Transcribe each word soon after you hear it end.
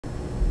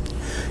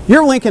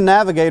Your Lincoln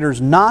Navigator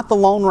is not the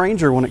Lone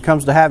Ranger when it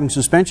comes to having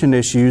suspension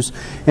issues.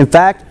 In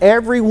fact,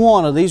 every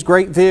one of these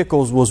great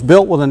vehicles was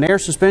built with an air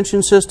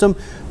suspension system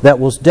that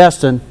was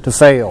destined to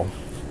fail.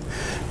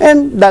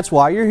 And that's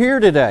why you're here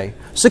today.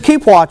 So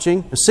keep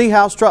watching and see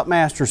how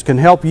Strutmasters can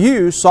help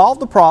you solve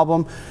the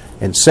problem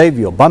and save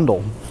you a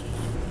bundle.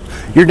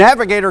 Your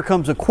Navigator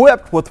comes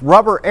equipped with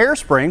rubber air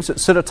springs that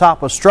sit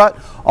atop a strut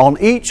on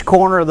each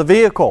corner of the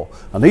vehicle.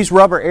 Now, these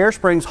rubber air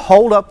springs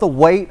hold up the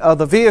weight of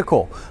the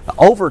vehicle. Now,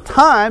 over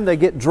time, they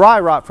get dry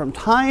rot from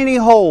tiny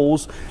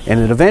holes, and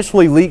it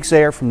eventually leaks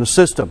air from the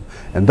system.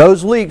 And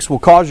those leaks will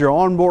cause your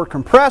onboard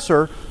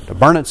compressor to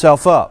burn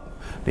itself up.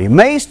 Now, you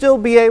may still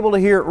be able to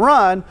hear it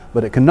run,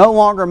 but it can no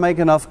longer make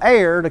enough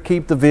air to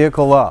keep the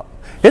vehicle up.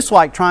 It's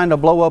like trying to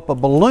blow up a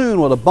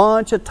balloon with a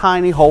bunch of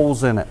tiny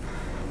holes in it.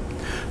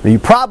 Now, you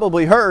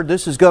probably heard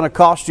this is going to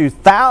cost you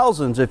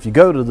thousands if you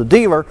go to the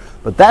dealer,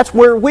 but that's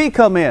where we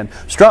come in.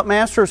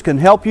 Strutmasters can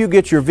help you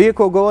get your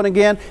vehicle going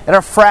again at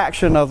a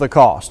fraction of the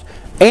cost.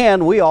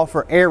 And we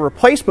offer air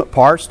replacement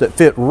parts that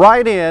fit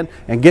right in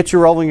and get you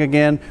rolling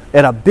again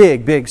at a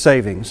big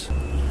savings.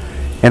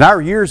 And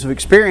our years of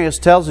experience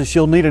tells us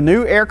you'll need a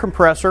new air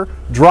compressor,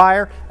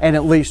 dryer, and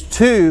at least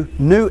 2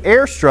 new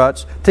air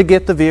struts to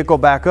get the vehicle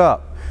back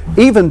up.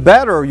 Even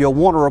better, you'll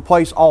want to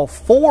replace all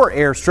 4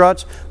 air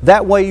struts.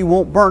 That way you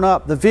won't burn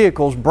up the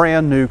vehicle's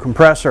brand new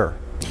compressor.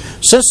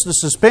 Since the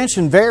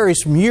suspension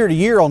varies from year to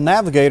year on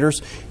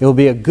Navigators, it will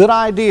be a good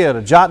idea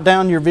to jot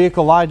down your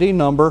vehicle ID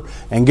number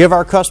and give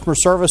our customer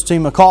service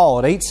team a call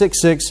at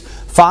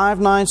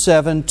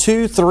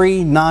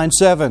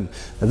 866-597-2397.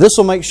 This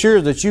will make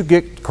sure that you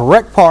get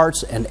correct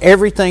parts and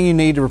everything you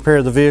need to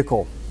repair the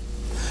vehicle.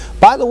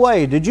 By the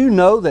way, did you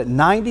know that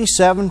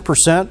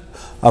 97%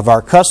 of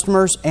our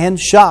customers and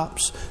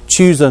shops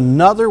choose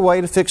another way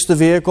to fix the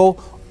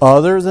vehicle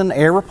other than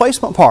air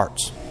replacement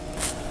parts?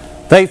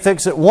 They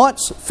fix it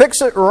once,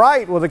 fix it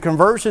right with a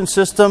conversion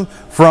system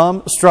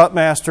from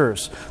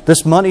Strutmasters.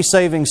 This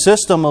money-saving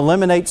system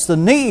eliminates the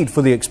need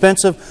for the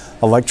expensive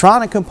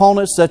electronic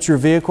components that your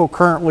vehicle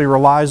currently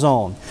relies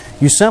on.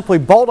 You simply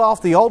bolt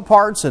off the old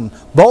parts and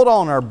bolt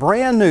on our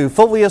brand new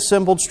fully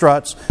assembled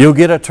struts. You'll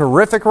get a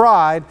terrific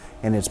ride,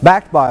 and it's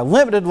backed by a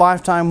limited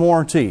lifetime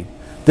warranty.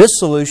 This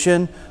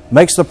solution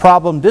makes the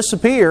problem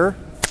disappear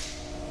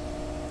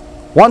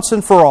once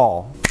and for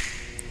all.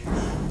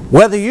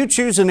 Whether you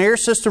choose an air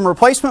system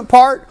replacement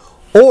part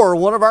or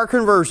one of our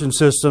conversion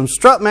systems,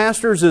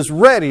 Strutmasters is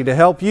ready to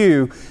help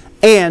you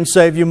and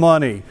save you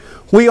money.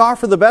 We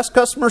offer the best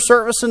customer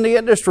service in the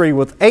industry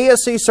with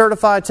ASE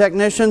certified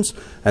technicians,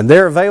 and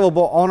they're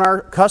available on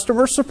our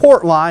customer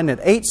support line at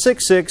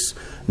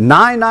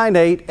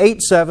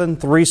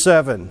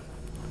 866-998-8737.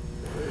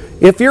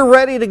 If you're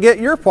ready to get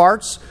your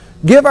parts,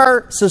 give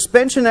our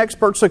suspension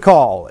experts a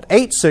call at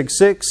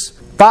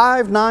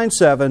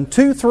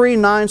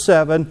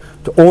 866-597-2397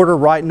 to order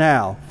right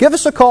now. Give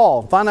us a call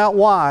and find out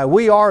why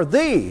we are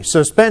the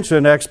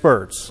suspension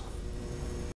experts.